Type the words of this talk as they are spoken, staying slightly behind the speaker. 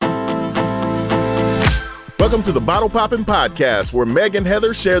Welcome to the Bottle Poppin' Podcast, where Meg and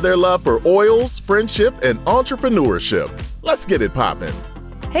Heather share their love for oils, friendship, and entrepreneurship. Let's get it poppin'.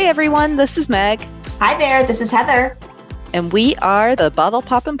 Hey everyone, this is Meg. Hi there, this is Heather. And we are the Bottle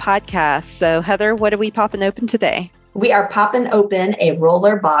Poppin' Podcast. So Heather, what are we popping open today? We are popping open a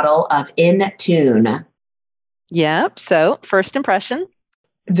roller bottle of InTune. Yep. So first impression.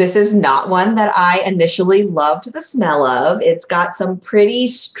 This is not one that I initially loved the smell of. It's got some pretty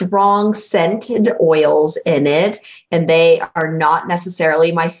strong scented oils in it, and they are not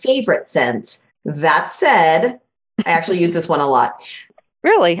necessarily my favorite scents. That said, I actually use this one a lot.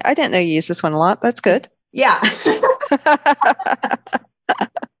 Really? I didn't know you use this one a lot. That's good. Yeah.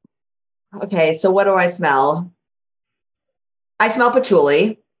 Okay, so what do I smell? I smell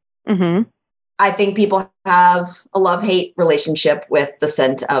patchouli. Mm-hmm. I think people have a love-hate relationship with the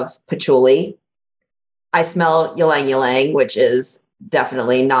scent of patchouli. I smell ylang ylang, which is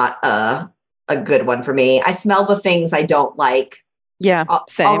definitely not a good one for me. I smell the things I don't like. Yeah,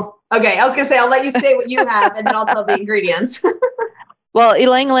 same. Okay, I was going to say, I'll let you say what you have, and then I'll tell the ingredients. Well,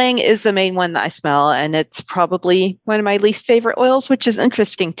 ylang ylang is the main one that I smell, and it's probably one of my least favorite oils, which is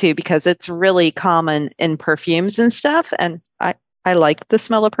interesting too, because it's really common in perfumes and stuff. And I like the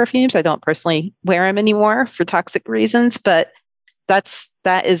smell of perfumes. I don't personally wear them anymore for toxic reasons, but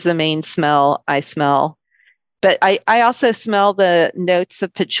that is the main smell I smell. But I also smell the notes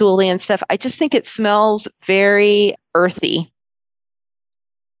of patchouli and stuff. I just think it smells very earthy.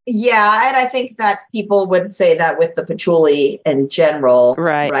 Yeah, and I think that people would say that with the patchouli in general,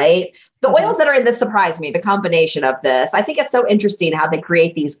 right? The oils that are in this surprise me, the combination of this. I think it's so interesting how they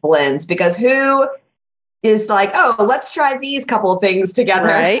create these blends, because who is like, oh, let's try these couple of things together.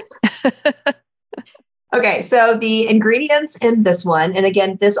 Right. Okay, so the ingredients in this one, and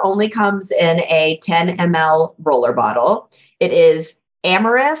again, this only comes in a 10 ml roller bottle. It is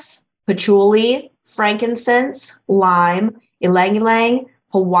amyris, patchouli, frankincense, lime, ylang ylang,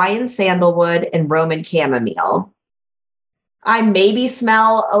 Hawaiian sandalwood, and Roman chamomile. I maybe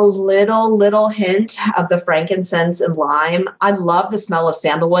smell a little hint of the frankincense and lime. I love the smell of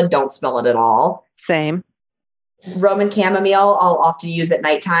sandalwood. Don't smell it at all. Same. Roman chamomile, I'll often use at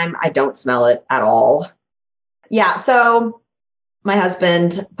nighttime. I don't smell it at all. Yeah, so my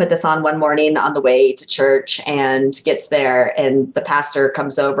husband put this on one morning on the way to church and gets there, and the pastor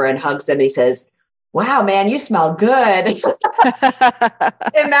comes over and hugs him. And he says, "Wow, man, you smell good."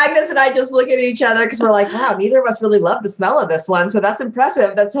 And Magnus and I just look at each other because we're like, wow, neither of us really love the smell of this one. So that's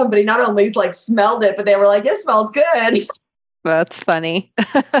impressive that somebody not only like smelled it, but they were like, it smells good. That's funny.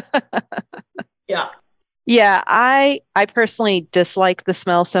 Yeah. Yeah, I personally dislike the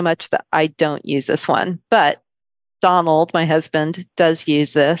smell so much that I don't use this one. But Donald, my husband, does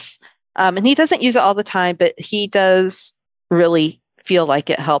use this. And he doesn't use it all the time, but he does really feel like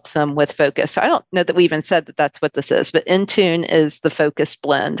it helps them with focus. So I don't know that we even said that that's what this is, but InTune is the focus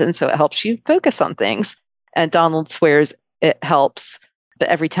blend. And so it helps you focus on things. And Donald swears it helps, but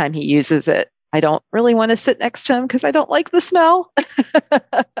every time he uses it, I don't really want to sit next to him because I don't like the smell.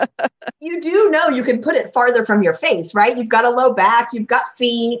 You do know you can put it farther from your face, right? You've got a low back, you've got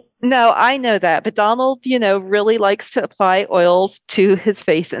feet. No, I know that. But Donald, really likes to apply oils to his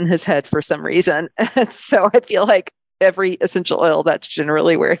face and his head for some reason. And so I feel like every essential oil, that's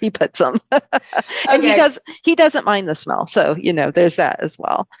generally where he puts them. And he doesn't mind the smell. So, there's that as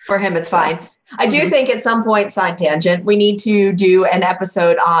well. For him, it's fine. I do think at some point, side tangent, we need to do an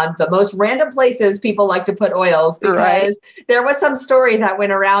episode on the most random places people like to put oils, because there was some story that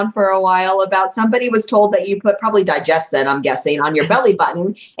went around for a while about somebody was told that you put probably Digestin, I'm guessing, on your belly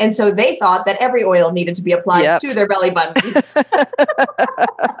button. And so they thought that every oil needed to be applied to their belly button.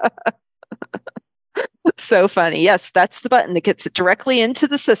 So funny. Yes, that's the button that gets it directly into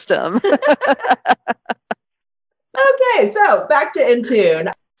the system. Okay, so back to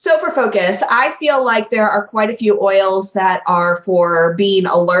InTune. So for focus, I feel like there are quite a few oils that are for being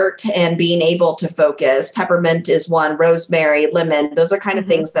alert and being able to focus. Peppermint is one, rosemary, lemon. Those are kind of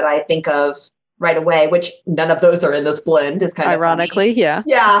things that I think of right away, which none of those are in this blend. Is kind of ironically, funny. Yeah.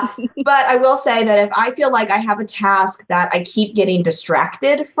 Yeah. But I will say that if I feel like I have a task that I keep getting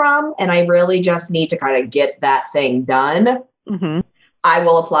distracted from, and I really just need to kind of get that thing done, I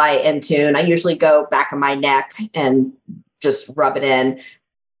will apply InTune. I usually go back of my neck and just rub it in.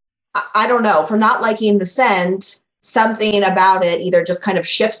 I don't know, for not liking the scent, something about it either just kind of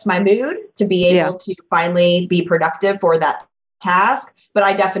shifts my mood to be able to finally be productive for that task. But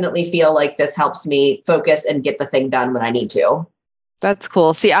I definitely feel like this helps me focus and get the thing done when I need to. That's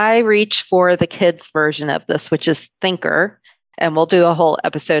cool. See, I reach for the kids' version of this, which is Thinker. And we'll do a whole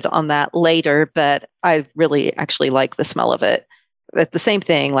episode on that later. But I really actually like the smell of it. But the same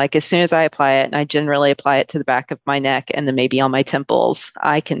thing, like as soon as I apply it, and I generally apply it to the back of my neck and then maybe on my temples,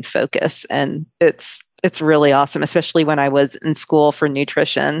 I can focus. And it's really awesome, especially when I was in school for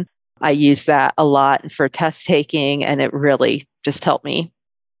nutrition. I use that a lot for test taking, and it really just helped me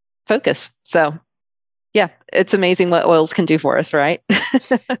focus. So yeah, it's amazing what oils can do for us, right?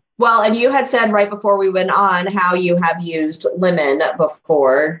 Well, and you had said right before we went on how you have used lemon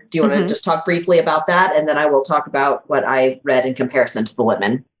before. Do you want to just talk briefly about that? And then I will talk about what I read in comparison to the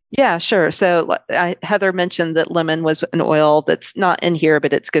lemon. Yeah, sure. So Heather mentioned that lemon was an oil that's not in here,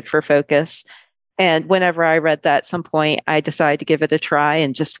 but it's good for focus. And whenever I read that at some point, I decided to give it a try.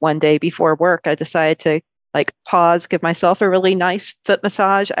 And just one day before work, I decided to pause, give myself a really nice foot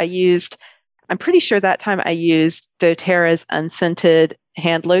massage. I'm pretty sure that time I used doTERRA's unscented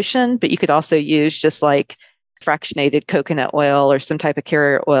hand lotion, but you could also use just fractionated coconut oil or some type of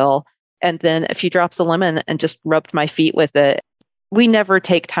carrier oil. And then a few drops of lemon and just rubbed my feet with it. We never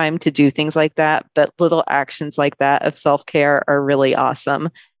take time to do things like that, but little actions like that of self-care are really awesome.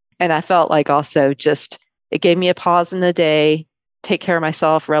 And I felt like also just, it gave me a pause in the day, take care of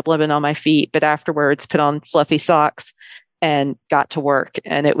myself, rub lemon on my feet, but afterwards put on fluffy socks and got to work.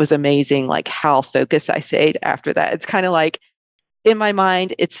 And it was amazing, how focused I stayed after that. It's kind of like in my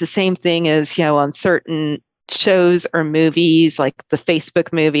mind, it's the same thing as, on certain shows or movies, like the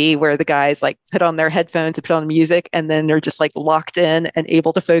Facebook movie where the guys put on their headphones and put on music, and then they're just locked in and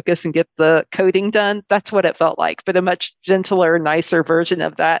able to focus and get the coding done. That's what it felt like, but a much gentler, nicer version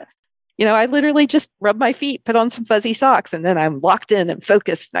of that. I literally just rub my feet, put on some fuzzy socks, and then I'm locked in and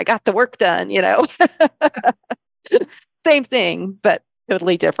focused and I got the work done, Same thing, but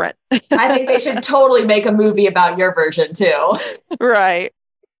totally different. I think they should totally make a movie about your version too. Right.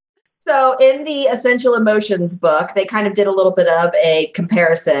 So in the Essential Emotions book, they kind of did a little bit of a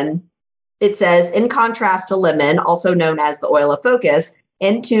comparison. It says, in contrast to lemon, also known as the oil of focus,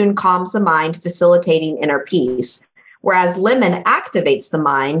 InTune calms the mind, facilitating inner peace. Whereas lemon activates the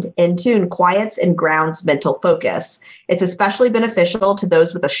mind, InTune quiets and grounds mental focus. It's especially beneficial to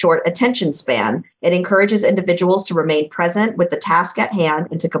those with a short attention span. It encourages individuals to remain present with the task at hand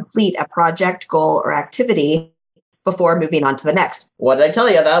and to complete a project, goal, or activity before moving on to the next. What did I tell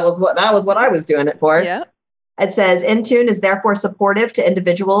you? That was what I was doing it for. Yeah. It says InTune is therefore supportive to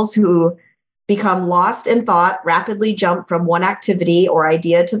individuals who become lost in thought, rapidly jump from one activity or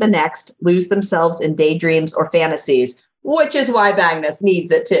idea to the next, lose themselves in daydreams or fantasies, which is why Magnus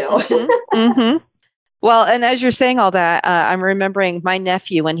needs it too. Mm-hmm. Well, and as you're saying all that, I'm remembering my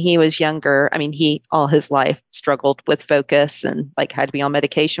nephew when he was younger. I mean, he all his life struggled with focus and had to be on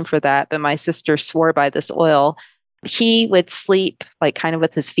medication for that. But my sister swore by this oil. He would sleep kind of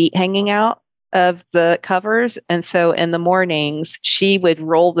with his feet hanging out of the covers. And so in the mornings, she would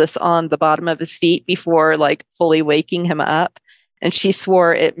roll this on the bottom of his feet before fully waking him up. And she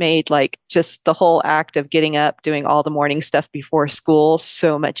swore it made just the whole act of getting up, doing all the morning stuff before school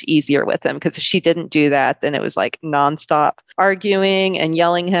so much easier with him. Because if she didn't do that, then it was nonstop arguing and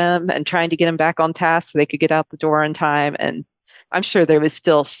yelling him and trying to get him back on task so they could get out the door on time. And I'm sure there was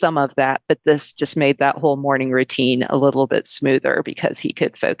still some of that, but this just made that whole morning routine a little bit smoother because he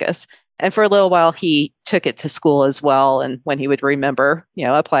could focus. And for a little while, he took it to school as well. And when he would remember,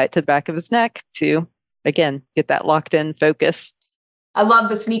 apply it to the back of his neck to, again, get that locked in focus. I love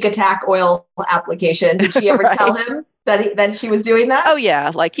the sneak attack oil application. Did she ever tell him that she was doing that? Oh,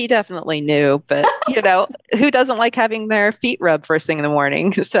 yeah. He definitely knew. But, who doesn't like having their feet rubbed first thing in the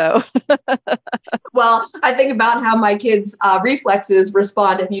morning? So, well, I think about how my kids' reflexes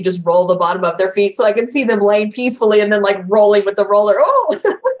respond if you just roll the bottom of their feet. So I can see them laying peacefully and then rolling with the roller. Oh,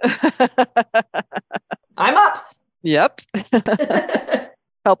 I'm up. Yep.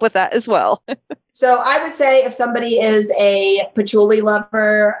 Help with that as well. So I would say if somebody is a patchouli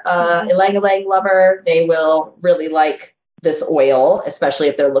lover, ylang-ylang lover, they will really like this oil, especially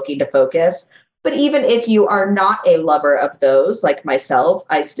if they're looking to focus. But even if you are not a lover of those, like myself,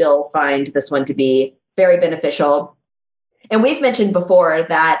 I still find this one to be very beneficial. And we've mentioned before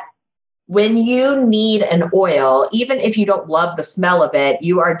that when you need an oil, even if you don't love the smell of it,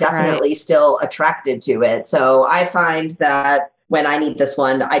 you are definitely still attracted to it. So I find that when I need this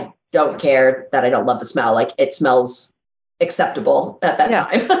one, I don't care that I don't love the smell. It smells acceptable at that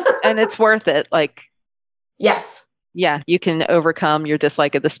time. And it's worth it. Yes. Yeah, you can overcome your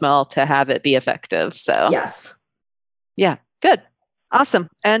dislike of the smell to have it be effective. So yes. Yeah, good. Awesome.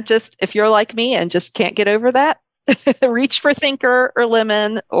 And just if you're like me and just can't get over that, reach for Thinker or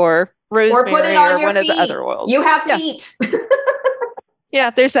lemon or rosemary or put it on your one feet. Of the other oils. You have feet. Yeah,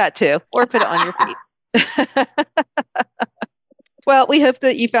 there's that too. Or put it on your feet. Well, we hope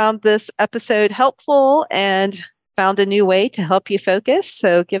that you found this episode helpful and found a new way to help you focus,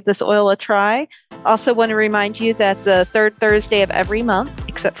 so give this oil a try. Also want to remind you that the third Thursday of every month,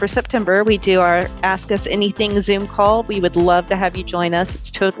 except for September, we do our Ask Us Anything Zoom call. We would love to have you join us.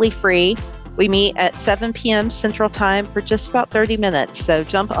 It's totally free. We meet at 7 p.m. Central Time for just about 30 minutes. So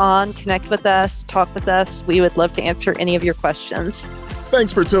jump on, connect with us, talk with us. We would love to answer any of your questions.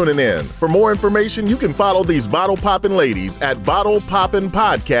 Thanks for tuning in. For more information, you can follow these bottle poppin' ladies at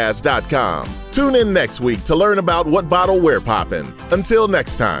bottlepoppinpodcast.com. Tune in next week to learn about what bottle we're poppin'. Until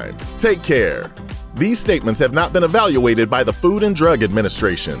next time, take care. These statements have not been evaluated by the Food and Drug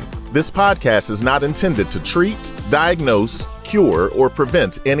Administration. This podcast is not intended to treat, diagnose, cure, or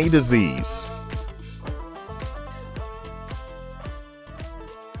prevent any disease.